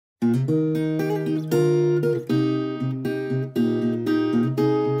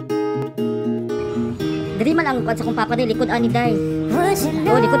Diri man ang kuan sa kong papa ni likod ani day.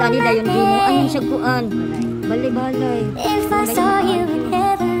 Oh, likod ani day yung mo. Anong siya kuan? Balay-balay. If I saw you in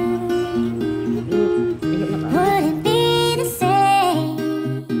heaven, would it be the same?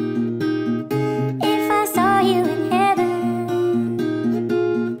 If I saw you in heaven,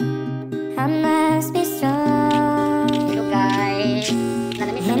 I must be strong. Hello guys.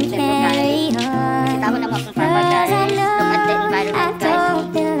 Nalamis sa And video guys. carry on, Tama na mo akong papa guys. Look at the environment guys.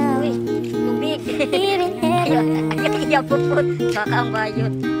 Uy, tubig. here in heaven. Ayaw puput. Saka ang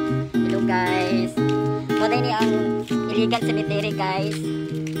bayot. Hello guys. Muna ini ang Iligan cemetery guys.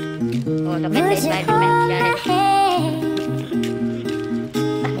 Oh, look at the Would you environment hold my guys. hand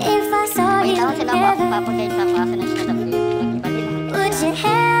if I saw Wait, you ako in sila ako heaven? papa guys sa kaso na siya natin. Would you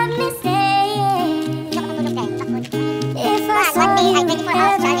help me stay if I saw you in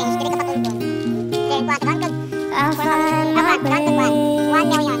heaven? I'll find my way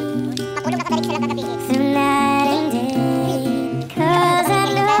tonight and day, 'cause I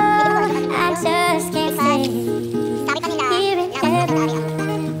know I just can't stay here in heaven.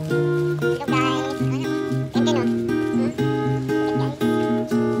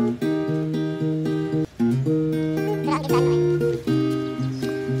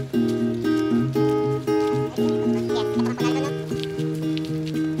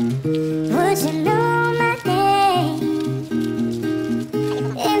 Would you know my name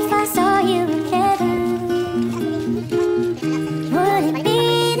if I saw you in heaven? Would it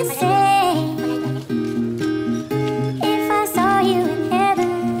be the same if I saw you in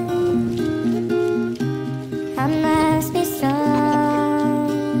heaven? I must be strong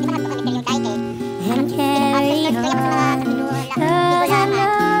and carry on, 'cause I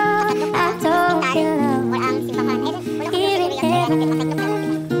know I don't belong here in heaven.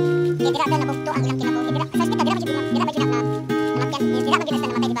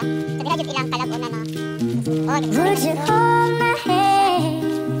 Would you hold my hand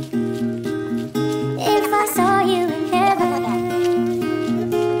if I saw you in heaven?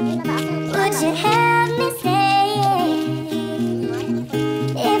 Would you help me stay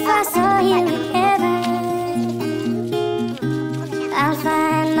if I saw you in heaven? I'll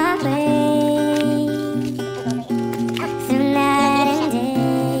find my way through night and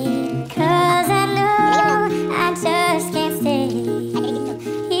day, 'cause I know I just can't stay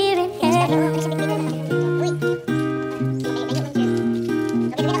here in heaven.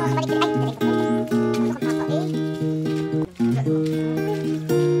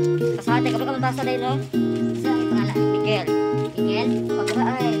 Kasate ka ba basa dahil no? Sa ang pangalan, Miguel. Miguel, pagkara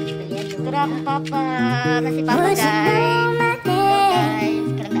ay. Pagkara akong papa. Kasi papa Would you guys. know my Hello name guys,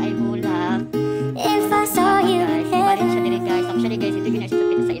 karang na ay bulak. if I saw you in Guys, ibalin siya heaven? diri guys. Actually guys, ito yun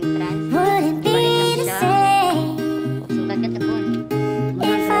yung sa entrance. Would it be the same Sulat ka tapon.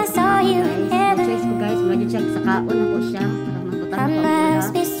 if I saw you in heaven? Choice ko guys, medyo siya sa kaon ako siya. Para I mangkutan ko ang must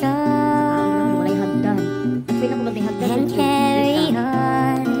bulak. be strong Walay hagdan. At pwede ko maging hagdan. and carry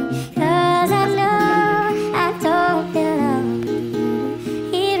on, 'cause I know I don't belong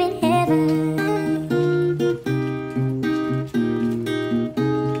here in heaven.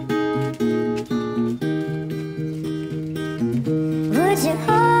 Would you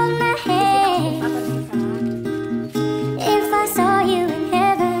hold my hand if I saw you in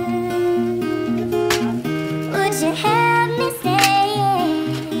heaven? Would you help me stay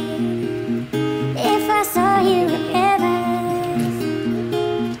if I saw you in heaven?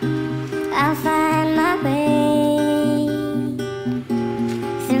 I'll find my way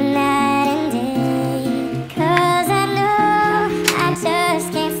through night and day, 'cause I know I just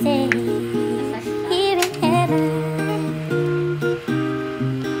can't stay here in heaven.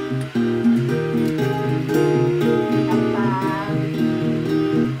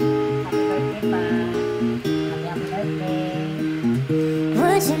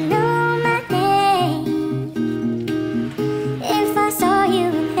 Would you know my name if I saw you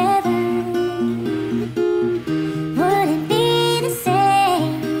in heaven?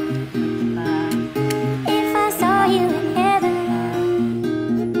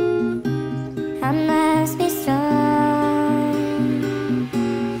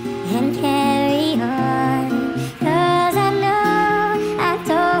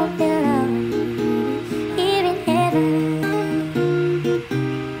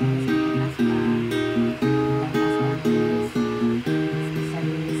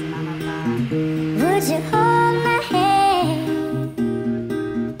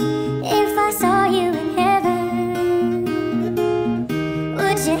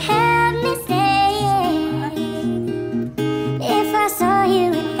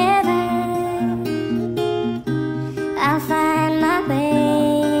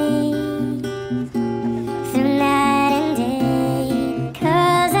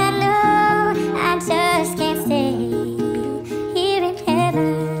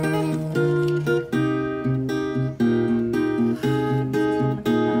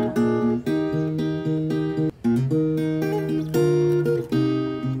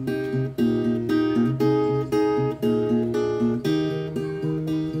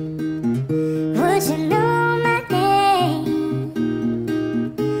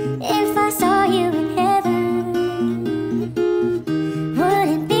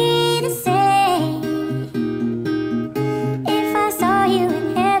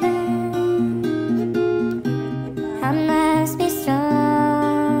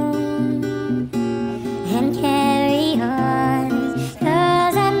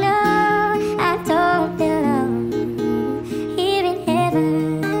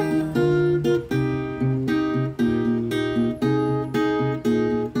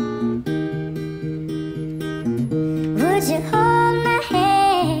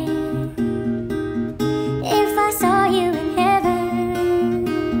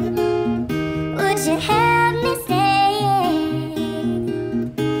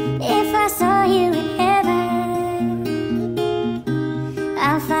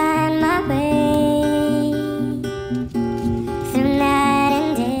 I'll find